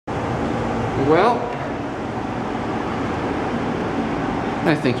Well,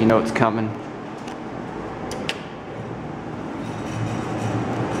 I think you know what's coming.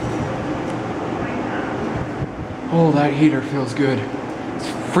 Oh, that heater feels good. It's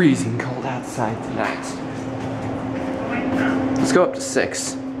freezing cold outside tonight. Let's go up to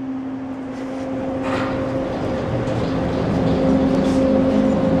 6.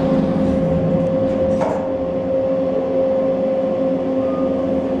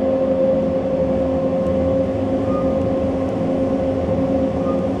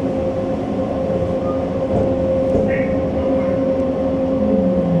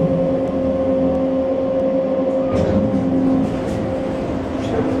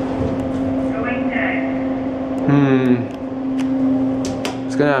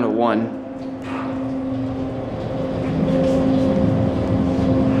 Let's go down to 1.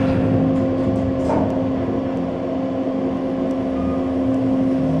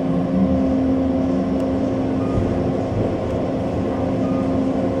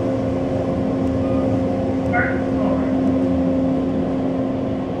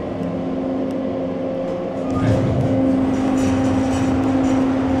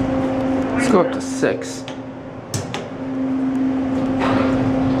 Let's go up to 6.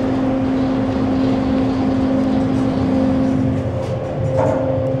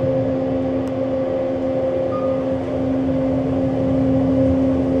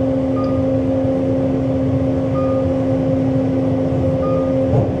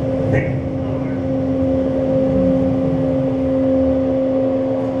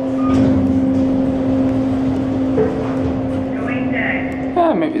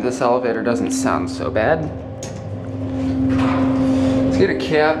 Maybe this elevator doesn't sound so bad. Let's get a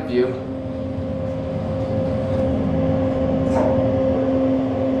cab view.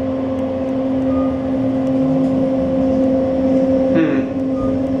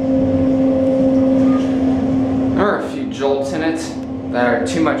 There are a few jolts in it that are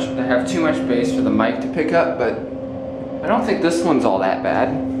too much, that have too much bass for the mic to pick up, but I don't think this one's all that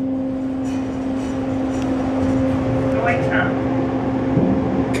bad.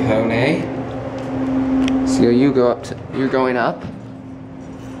 KONE. So you go up to, you're going up.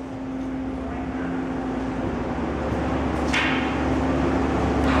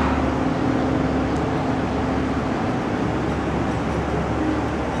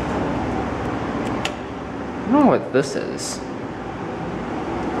 I don't know what this is.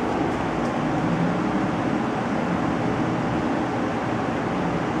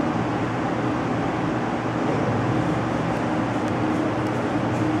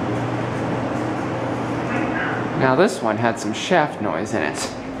 Now this one had some shaft noise in it.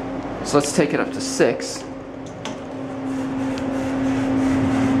 So let's take it up to 6.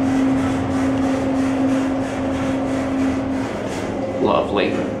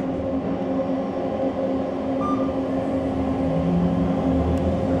 Lovely.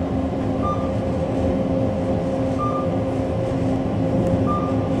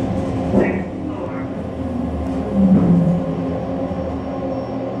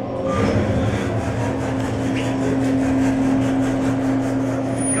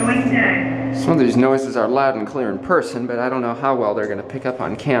 Some of these noises are loud and clear in person, but I don't know how well they're going to pick up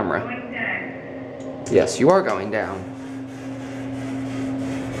on camera. Yes, you are going down.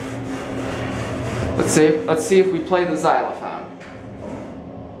 Let's see if we play the xylophone.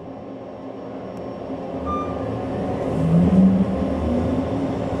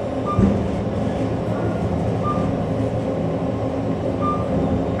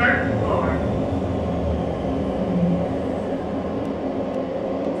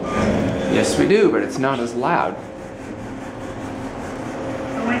 Yes, we do, but it's not as loud.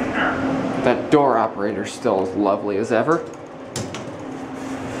 That door operator's still as lovely as ever.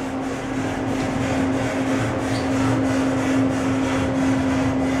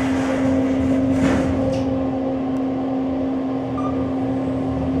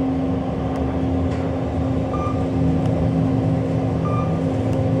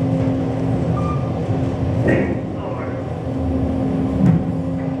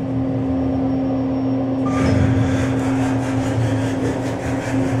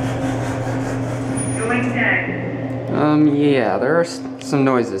 Yeah, there are some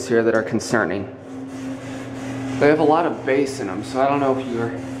noises here that are concerning. They have a lot of bass in them, so I don't know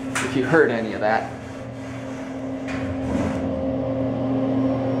if you heard any of that.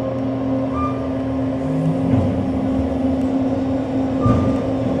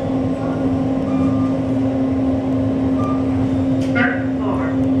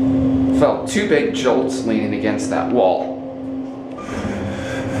 Felt 2 big jolts leaning against that wall.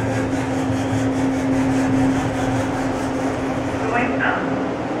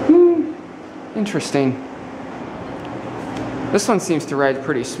 Interesting. This one seems to ride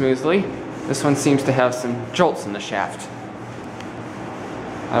pretty smoothly. This one seems to have some jolts in the shaft.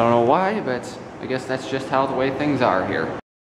 I don't know why, but I guess that's just how the way things are here.